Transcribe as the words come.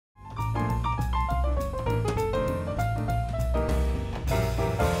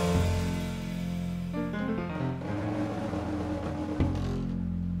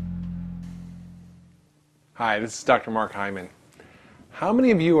Hi, this is Dr. Mark Hyman. How many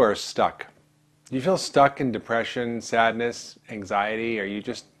of you are stuck? Do you feel stuck in depression, sadness, anxiety? Are you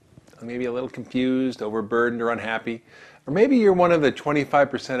just maybe a little confused, overburdened, or unhappy? Or maybe you're one of the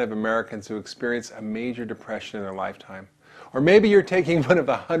 25% of Americans who experience a major depression in their lifetime. Or maybe you're taking one of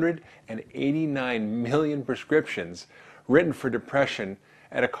the 189 million prescriptions written for depression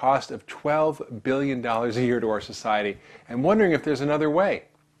at a cost of $12 billion a year to our society and wondering if there's another way.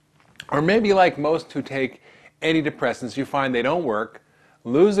 Or maybe like most who take antidepressants, you find they don't work,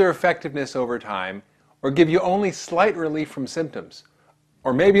 lose their effectiveness over time, or give you only slight relief from symptoms.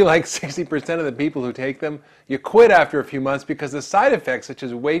 Or maybe like 60% of the people who take them, you quit after a few months because the side effects such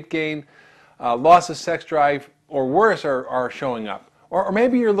as weight gain, loss of sex drive, or worse are showing up. Or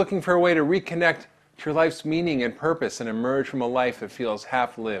maybe you're looking for a way to reconnect to your life's meaning and purpose and emerge from a life that feels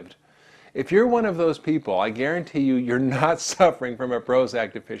half-lived. If you're one of those people, I guarantee you're not suffering from a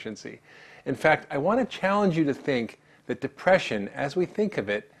Prozac deficiency. In fact, I want to challenge you to think that depression, as we think of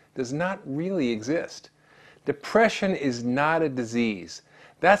it, does not really exist. Depression is not a disease.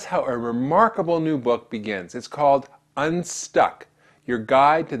 That's how a remarkable new book begins. It's called Unstuck, Your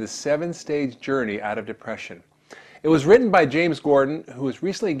Guide to the 7-Stage Journey Out of Depression. It was written by James Gordon, who was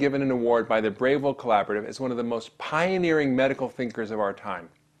recently given an award by the Bravo Collaborative as one of the most pioneering medical thinkers of our time.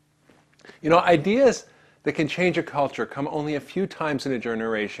 You know, ideas that can change a culture come only a few times in a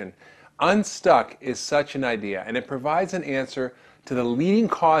generation. Unstuck is such an idea, and it provides an answer to the leading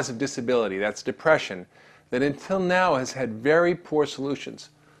cause of disability, that's depression, that until now has had very poor solutions.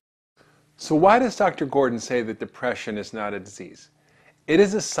 So why does Dr. Gordon say that depression is not a disease? It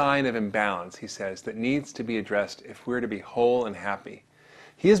is a sign of imbalance, he says, that needs to be addressed if we're to be whole and happy.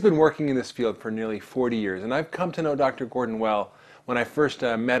 He has been working in this field for nearly 40 years, and I've come to know Dr. Gordon well when I first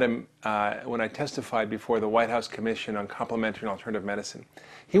met him when I testified before the White House Commission on Complementary and Alternative Medicine.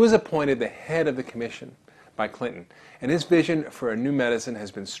 He was appointed the head of the commission by Clinton, and his vision for a new medicine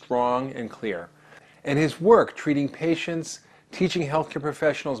has been strong and clear. And his work treating patients, teaching healthcare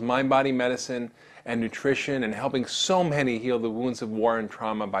professionals mind-body medicine and nutrition, and helping so many heal the wounds of war and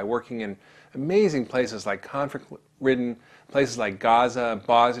trauma by working in amazing places like conflict-ridden places like Gaza,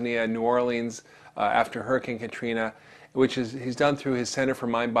 Bosnia, New Orleans after Hurricane Katrina, which he's done through his Center for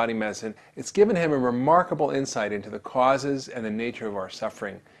Mind-Body Medicine. It's given him a remarkable insight into the causes and the nature of our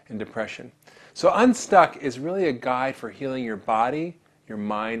suffering and depression. So Unstuck is really a guide for healing your body, your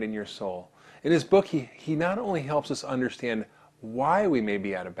mind, and your soul. In his book, he not only helps us understand why we may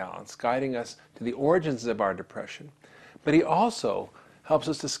be out of balance, guiding us to the origins of our depression, but he also helps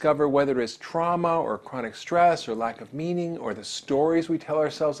us discover whether it is trauma or chronic stress or lack of meaning or the stories we tell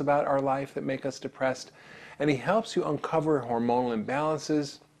ourselves about our life that make us depressed. And he helps you uncover hormonal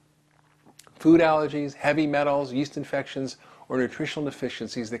imbalances, food allergies, heavy metals, yeast infections, or nutritional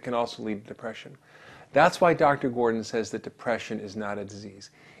deficiencies that can also lead to depression. That's why Dr. Gordon says that depression is not a disease.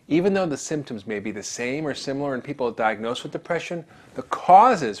 Even though the symptoms may be the same or similar in people diagnosed with depression, the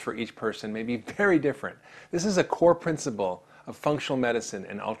causes for each person may be very different. This is a core principle of functional medicine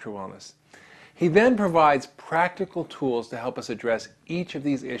and ultra wellness. He then provides practical tools to help us address each of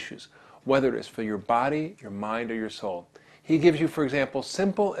these issues, whether it is for your body, your mind, or your soul. He gives you, for example,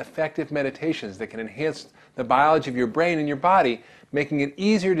 simple, effective meditations that can enhance the biology of your brain and your body, making it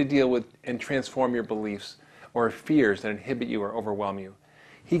easier to deal with and transform your beliefs or fears that inhibit you or overwhelm you.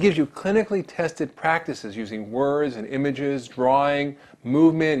 He gives you clinically tested practices using words and images, drawing,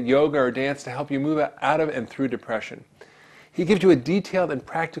 movement, yoga, or dance to help you move out of and through depression. He gives you a detailed and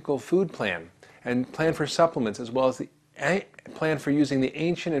practical food plan and plan for supplements, as well as the plan for using the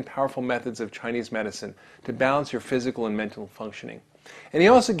ancient and powerful methods of Chinese medicine to balance your physical and mental functioning. And he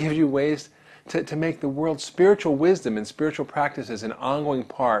also gives you ways to make the world's spiritual wisdom and spiritual practices an ongoing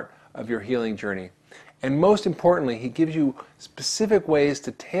part of your healing journey. And most importantly, he gives you specific ways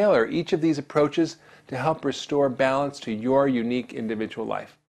to tailor each of these approaches to help restore balance to your unique individual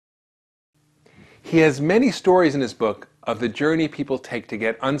life. He has many stories in his book of the journey people take to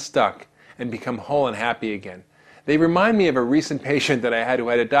get unstuck and become whole and happy again. They remind me of a recent patient that I had who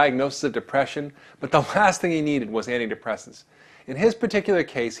had a diagnosis of depression, but the last thing he needed was antidepressants. In his particular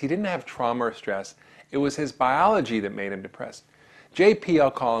case, he didn't have trauma or stress. It was his biology that made him depressed. JP, I'll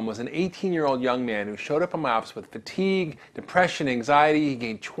call him, was an 18-year-old young man who showed up in my office with fatigue, depression, anxiety. He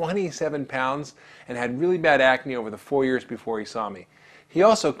gained 27 pounds and had really bad acne over the 4 years before he saw me. He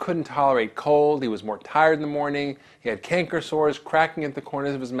also couldn't tolerate cold. He was more tired in the morning. He had canker sores cracking at the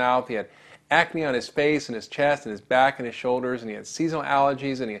corners of his mouth. He had acne on his face and his chest and his back and his shoulders, and he had seasonal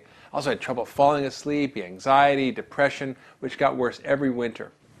allergies, and he also had trouble falling asleep, he had anxiety, depression, which got worse every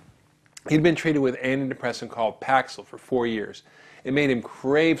winter. He'd been treated with an antidepressant called Paxil for 4 years. It made him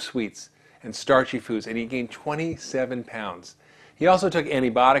crave sweets and starchy foods, and he gained 27 pounds. He also took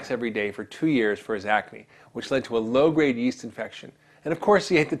antibiotics every day for 2 years for his acne, which led to a low-grade yeast infection. And of course,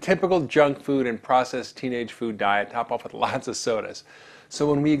 he ate the typical junk food and processed teenage food diet, topped off with lots of sodas. So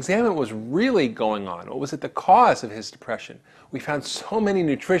when we examined what was really going on, what was at the cause of his depression, we found so many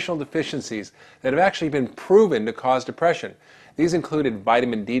nutritional deficiencies that have actually been proven to cause depression. These included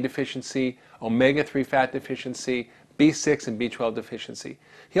vitamin D deficiency, omega-3 fat deficiency, B6 and B12 deficiency.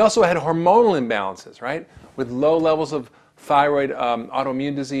 He also had hormonal imbalances, right? With low levels of thyroid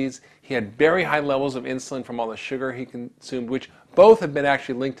autoimmune disease. He had very high levels of insulin from all the sugar he consumed, which both have been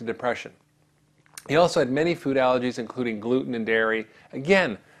actually linked to depression. He also had many food allergies, including gluten and dairy,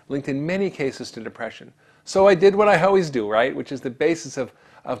 again, linked in many cases to depression. So I did what I always do, right, which is the basis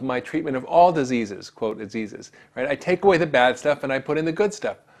of my treatment of all diseases, quote, diseases, right? I take away the bad stuff and I put in the good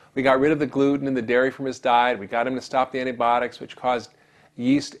stuff. We got rid of the gluten and the dairy from his diet. We got him to stop the antibiotics, which caused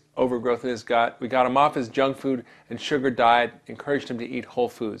yeast overgrowth in his gut. We got him off his junk food and sugar diet, encouraged him to eat whole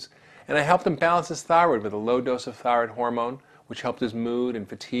foods. And I helped him balance his thyroid with a low dose of thyroid hormone, which helped his mood and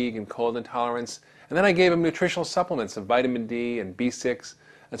fatigue and cold intolerance. And then I gave him nutritional supplements of vitamin D and B6,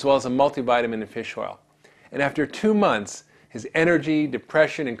 as well as a multivitamin and fish oil. And after 2 months, his energy,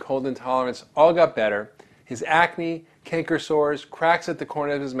 depression, and cold intolerance all got better. His acne, canker sores, cracks at the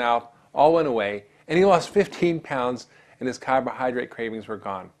corner of his mouth all went away, and he lost 15 pounds and his carbohydrate cravings were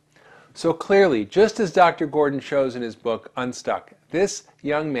gone. So clearly, just as Dr. Gordon shows in his book, Unstuck, this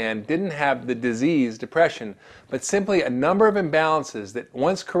young man didn't have the disease, depression, but simply a number of imbalances that,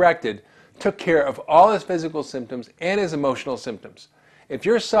 once corrected, took care of all his physical symptoms and his emotional symptoms. If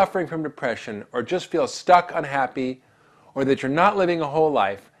you're suffering from depression or just feel stuck, unhappy, or that you're not living a whole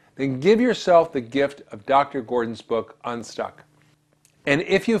life, then give yourself the gift of Dr. Gordon's book, Unstuck. And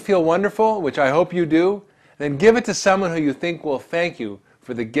if you feel wonderful, which I hope you do, then give it to someone who you think will thank you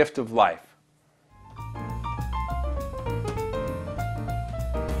for the gift of life.